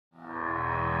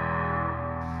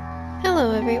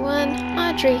Hello everyone,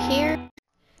 Audrey here.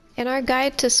 In our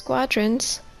guide to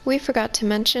Squadrons, we forgot to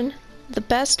mention the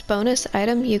best bonus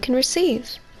item you can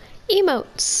receive,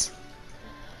 emotes.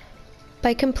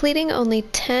 By completing only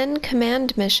 10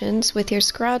 command missions with your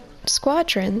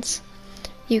Squadrons,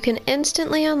 you can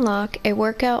instantly unlock a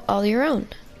workout all your own,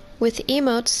 with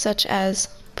emotes such as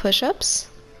push-ups,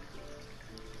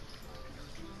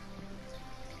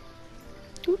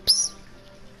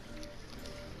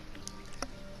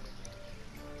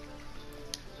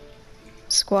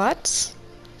 squats,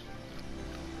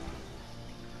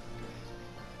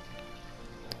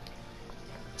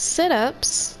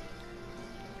 sit-ups,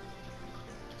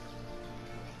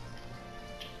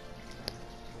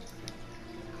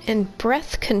 and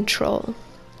breath control.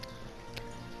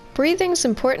 Breathing's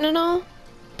important and all,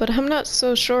 but I'm not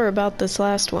so sure about this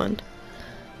last one.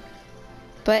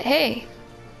 But hey,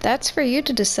 that's for you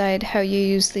to decide how you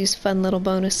use these fun little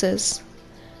bonuses.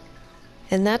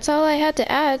 And that's all I had to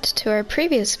add to our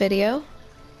previous video.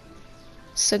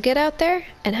 So get out there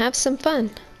and have some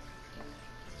fun.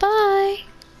 Bye!